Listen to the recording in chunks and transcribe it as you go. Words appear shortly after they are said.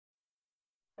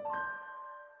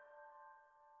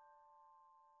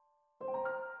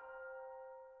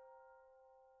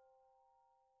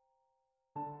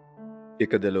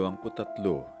Ika-23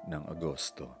 ng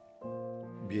Agosto,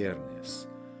 Biyernes,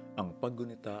 ang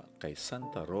Paggunita kay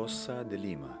Santa Rosa de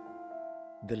Lima,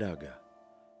 Dalaga,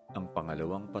 ang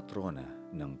pangalawang patrona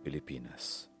ng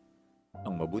Pilipinas.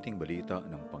 Ang mabuting balita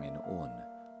ng Panginoon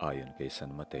ayon kay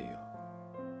San Mateo.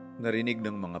 Narinig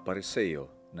ng mga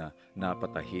Pariseo na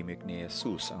napatahimik ni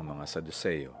Jesus ang mga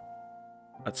Saduceo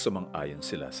at sumang-ayon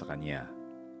sila sa kanya.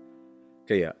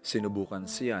 Kaya sinubukan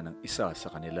siya ng isa sa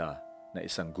kanila na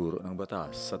isang guro ng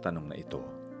batas sa tanong na ito.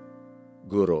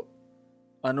 Guro,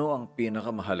 ano ang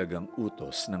pinakamahalagang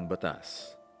utos ng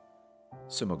batas?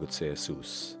 Sumagot si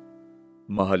Jesus,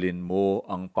 mahalin mo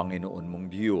ang Panginoon mong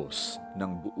Diyos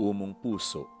ng buo mong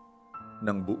puso,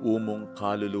 ng buo mong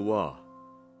kaluluwa,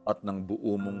 at ng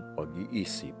buo mong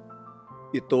pag-iisip.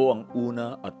 Ito ang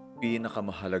una at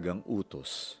pinakamahalagang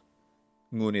utos.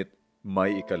 Ngunit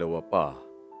may ikalawa pa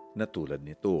na tulad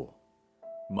nito.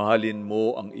 Mahalin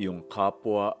mo ang iyong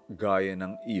kapwa gaya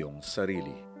ng iyong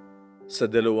sarili. Sa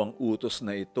dalawang utos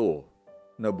na ito,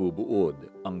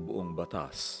 nabubuod ang buong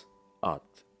batas at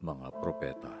mga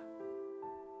propeta.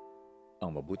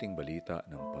 Ang mabuting balita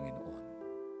ng Panginoon.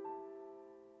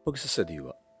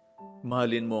 Pagsasadiwa,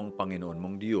 mahalin mo ang Panginoon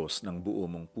mong Diyos ng buo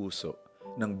mong puso,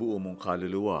 ng buo mong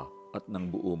kaluluwa at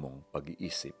ng buo mong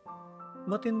pag-iisip.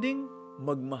 Matinding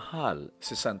magmahal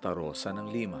si Santa Rosa ng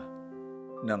Lima.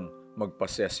 Nang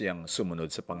magpasya siyang sumunod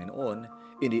sa Panginoon,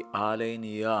 inialay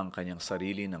niya ang kanyang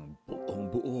sarili ng buong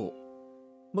buo.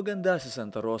 Maganda si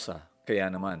Santa Rosa, kaya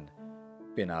naman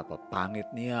pinapapangit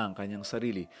niya ang kanyang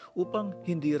sarili upang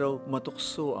hindi raw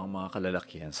matukso ang mga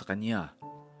kalalakihan sa kanya.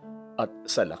 At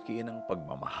sa laki ng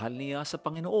pagmamahal niya sa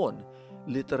Panginoon,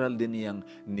 literal din niyang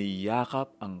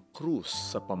niyakap ang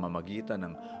krus sa pamamagitan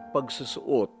ng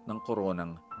pagsusuot ng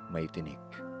koronang may tinik.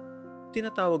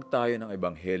 Tinatawag tayo ng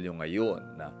Ebanghelyo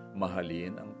ngayon na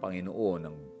mahalin ang Panginoon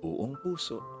ng buong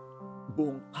puso,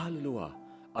 buong kaluluwa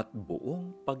at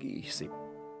buong pag-iisip.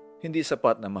 Hindi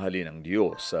sapat na mahalin ang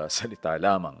Diyos sa salita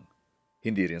lamang.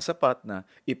 Hindi rin sapat na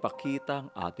ipakita ang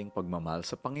ating pagmamahal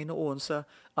sa Panginoon sa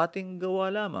ating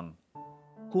gawa lamang.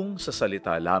 Kung sa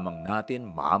salita lamang natin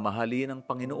mamahalin ang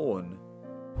Panginoon,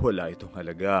 wala itong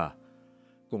halaga.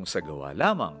 Kung sa gawa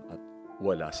lamang at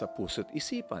wala sa puso't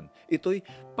isipan, ito'y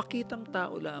pakitang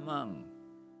tao lamang.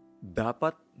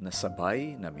 Dapat na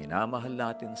sabay na minamahal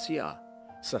natin siya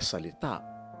sa salita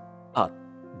at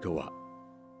gawa.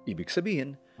 Ibig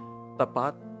sabihin,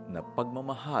 tapat na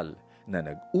pagmamahal na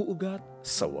nag-uugat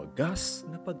sa wagas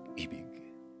na pag-ibig.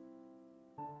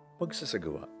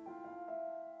 Pagsasagawa,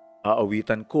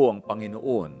 aawitan ko ang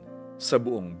Panginoon sa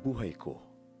buong buhay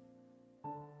ko.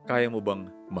 Kaya mo bang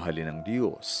mahalin ang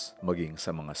Diyos maging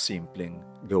sa mga simpleng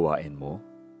gawain mo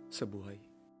sa buhay?